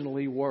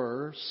originally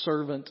were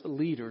servant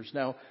leaders.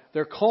 Now,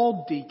 they're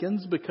called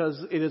deacons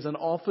because it is an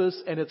office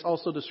and it's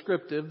also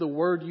descriptive. The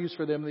word used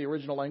for them in the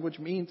original language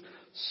means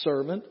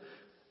servant.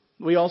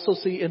 We also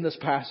see in this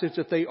passage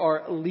that they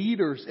are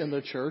leaders in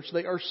the church.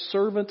 They are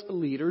servant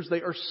leaders.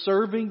 They are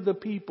serving the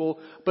people,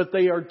 but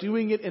they are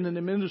doing it in an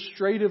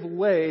administrative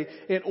way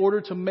in order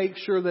to make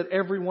sure that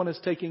everyone is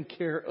taken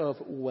care of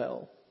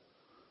well.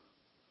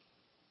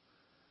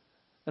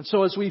 And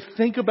so as we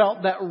think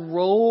about that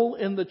role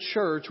in the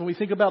church, when we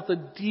think about the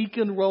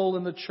deacon role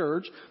in the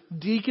church,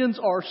 deacons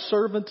are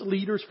servant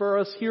leaders for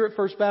us here at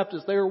First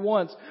Baptist. They are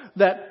ones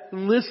that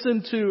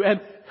listen to and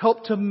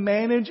help to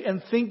manage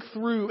and think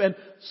through and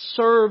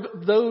serve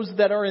those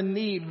that are in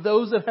need,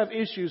 those that have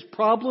issues,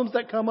 problems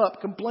that come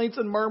up, complaints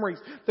and murmurings.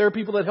 There are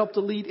people that help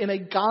to lead in a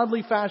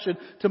godly fashion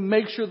to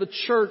make sure the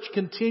church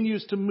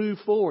continues to move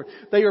forward.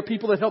 They are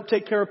people that help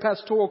take care of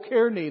pastoral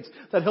care needs,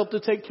 that help to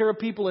take care of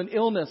people in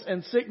illness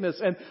and sickness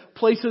and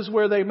places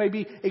where they may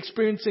be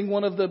experiencing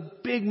one of the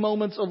big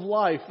moments of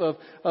life,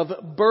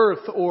 of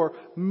birth or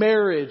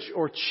marriage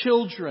or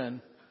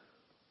children,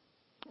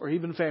 or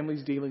even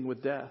families dealing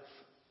with death.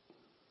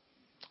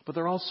 But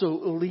they're also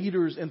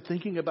leaders in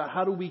thinking about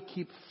how do we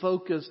keep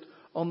focused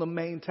on the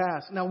main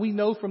task. Now we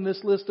know from this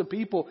list of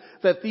people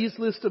that these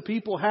list of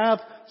people have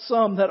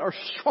some that are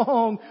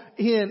strong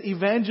in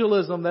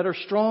evangelism, that are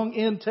strong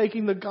in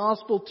taking the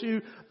gospel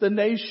to the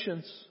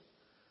nations.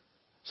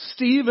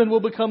 Stephen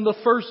will become the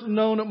first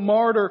known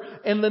martyr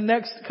in the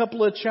next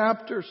couple of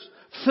chapters.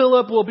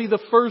 Philip will be the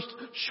first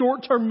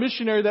short-term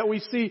missionary that we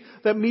see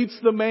that meets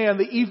the man,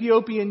 the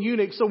Ethiopian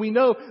eunuch. So we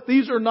know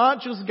these are not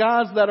just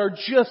guys that are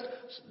just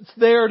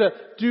there to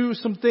do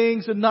some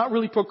things and not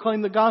really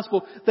proclaim the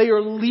gospel. They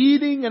are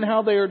leading in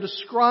how they are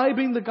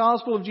describing the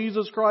gospel of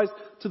Jesus Christ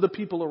to the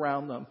people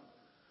around them.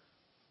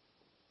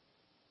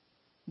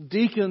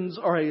 Deacons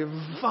are a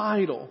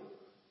vital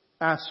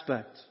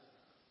aspect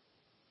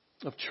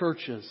of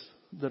churches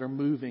that are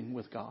moving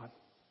with God.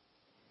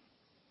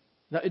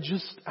 Now, it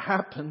just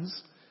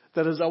happens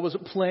that as I was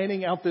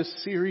planning out this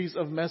series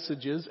of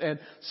messages, and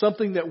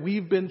something that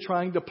we've been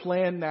trying to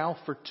plan now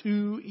for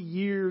 2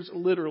 years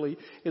literally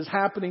is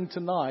happening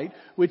tonight,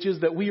 which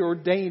is that we are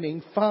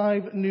ordaining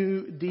 5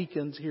 new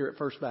deacons here at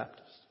First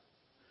Baptist.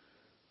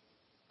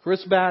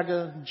 Chris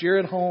Baga,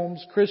 Jared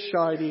Holmes, Chris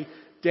Scheide,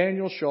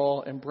 Daniel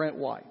Shaw, and Brent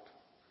White.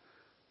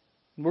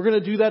 And we're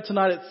going to do that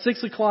tonight at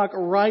 6 o'clock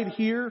right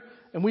here,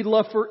 and we'd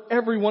love for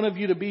every one of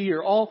you to be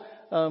here. All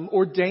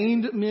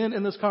ordained men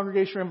in this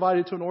congregation are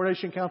invited to an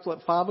ordination council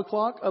at 5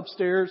 o'clock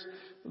upstairs.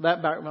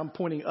 That back, I'm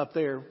pointing up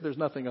there. There's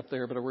nothing up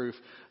there but a roof.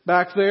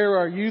 Back there,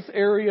 our youth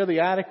area,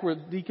 the attic where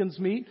deacons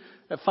meet.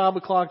 At 5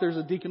 o'clock, there's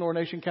a deacon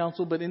ordination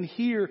council. But in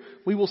here,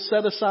 we will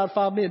set aside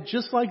 5 men,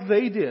 just like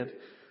they did.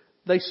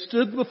 They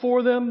stood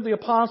before them, the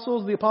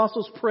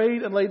apostles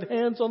prayed and laid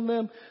hands on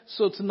them.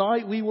 So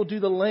tonight we will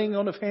do the laying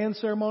on of hands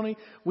ceremony.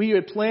 We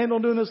had planned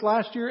on doing this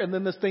last year, and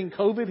then this thing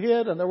COVID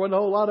hit, and there wasn't a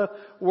whole lot of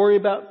worry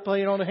about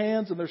laying on of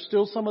hands, and there's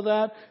still some of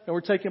that, and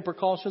we're taking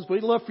precautions. But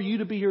we'd love for you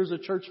to be here as a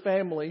church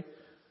family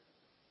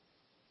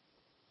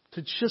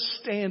to just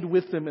stand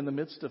with them in the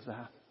midst of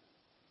that.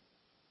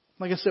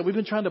 Like I said, we've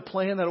been trying to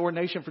plan that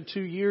ordination for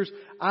 2 years.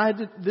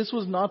 This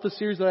was not the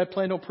series that I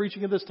planned on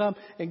preaching at this time.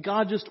 And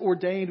God just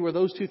ordained where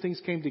those two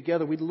things came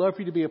together. We'd love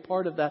for you to be a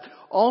part of that.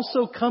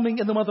 Also coming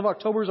in the month of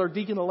October is our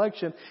deacon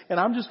election. And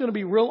I'm just going to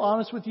be real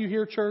honest with you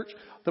here, church.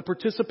 The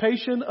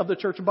participation of the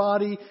church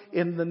body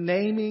in the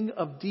naming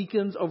of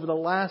deacons over the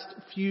last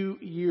few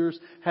years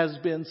has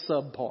been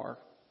subpar.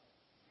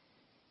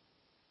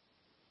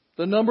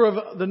 The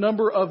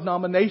number of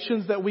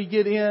nominations that we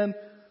get in,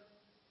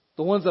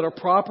 the ones that are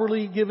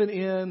properly given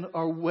in,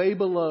 are way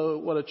below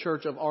what a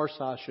church of our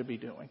size should be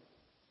doing.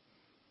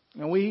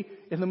 And we,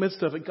 in the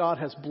midst of it, God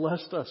has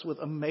blessed us with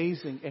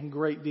amazing and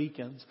great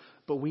deacons,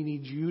 but we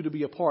need you to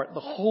be a part. The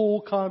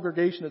whole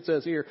congregation, it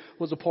says here,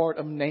 was a part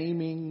of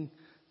naming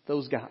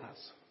those guys.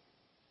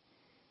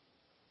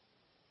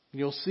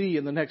 You'll see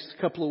in the next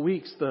couple of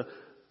weeks the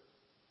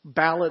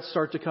ballots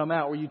start to come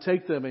out where you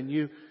take them and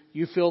you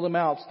fill them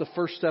out. It's the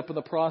first step in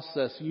the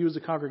process. You as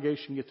a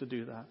congregation get to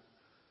do that.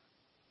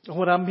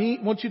 What I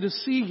want you to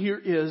see here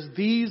is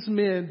these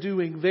men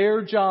doing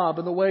their job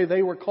in the way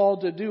they were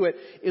called to do it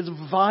is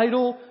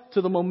vital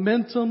to the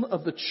momentum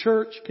of the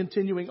church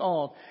continuing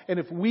on. And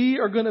if we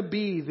are going to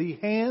be the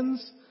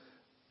hands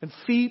and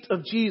feet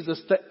of Jesus,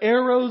 the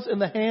arrows in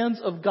the hands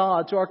of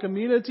God to our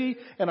community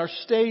and our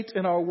state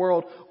and our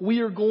world, we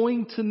are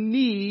going to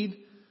need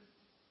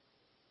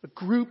a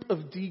group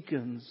of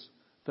deacons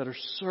that are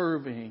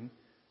serving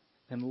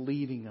and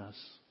leading us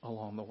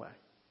along the way.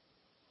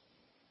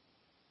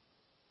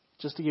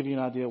 Just to give you an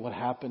idea of what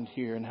happened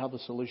here and how the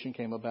solution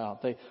came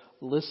about. They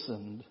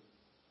listened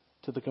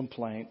to the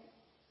complaint.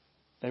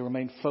 They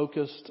remained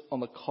focused on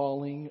the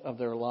calling of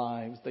their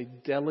lives. They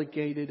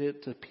delegated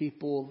it to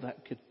people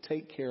that could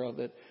take care of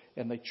it,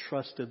 and they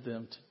trusted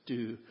them to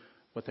do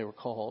what they were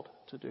called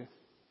to do.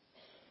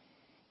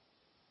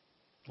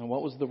 And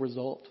what was the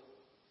result?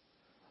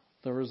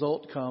 The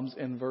result comes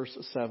in verse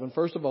 7.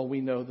 First of all,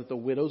 we know that the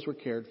widows were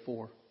cared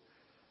for.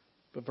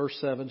 But verse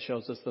 7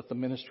 shows us that the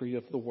ministry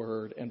of the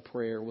word and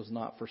prayer was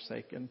not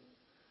forsaken.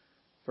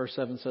 Verse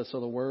 7 says,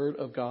 so the word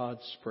of God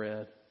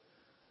spread.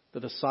 The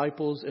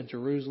disciples in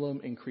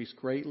Jerusalem increased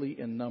greatly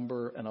in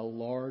number, and a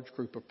large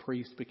group of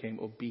priests became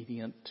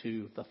obedient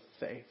to the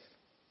faith.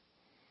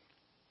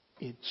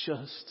 It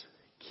just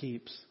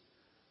keeps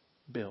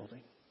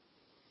building.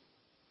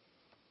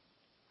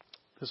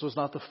 This was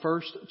not the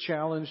first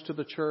challenge to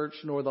the church,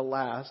 nor the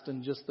last.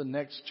 In just the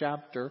next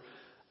chapter,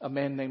 a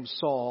man named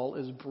Saul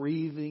is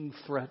breathing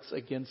threats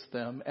against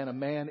them, and a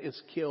man is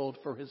killed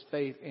for his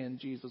faith in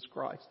Jesus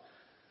Christ.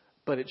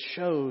 But it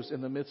shows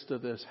in the midst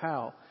of this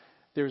how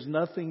there's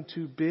nothing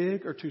too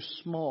big or too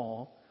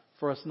small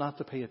for us not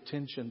to pay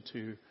attention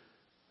to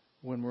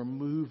when we're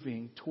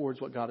moving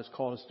towards what God has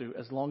called us to do,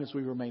 as long as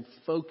we remain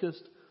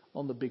focused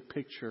on the big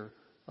picture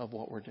of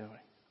what we're doing.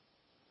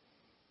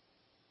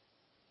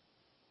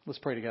 Let's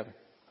pray together.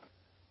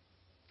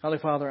 Holy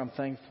Father, I'm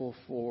thankful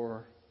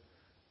for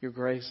your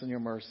grace and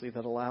your mercy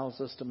that allows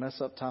us to mess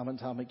up time and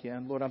time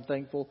again. Lord, I'm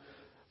thankful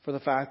for the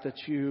fact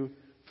that you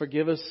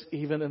forgive us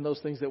even in those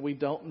things that we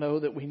don't know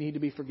that we need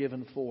to be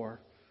forgiven for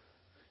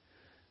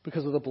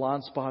because of the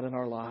blind spot in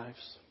our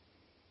lives.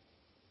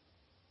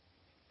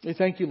 We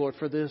thank you, Lord,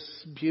 for this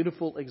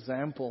beautiful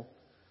example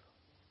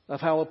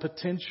of how a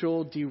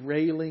potential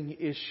derailing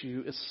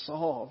issue is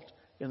solved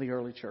in the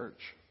early church.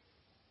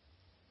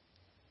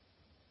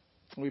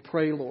 We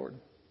pray, Lord,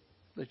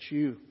 that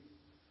you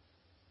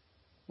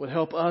would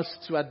help us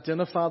to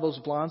identify those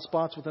blind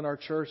spots within our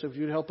church. If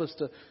you'd help us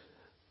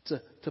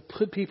to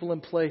put people in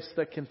place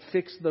that can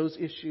fix those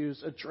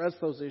issues, address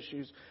those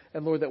issues.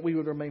 And Lord, that we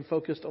would remain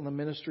focused on the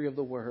ministry of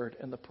the word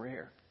and the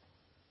prayer.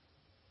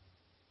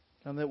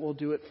 And that we'll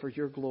do it for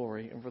your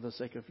glory and for the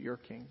sake of your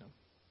kingdom.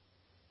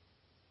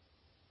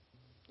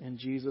 In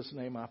Jesus'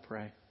 name I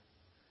pray.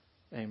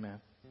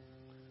 Amen.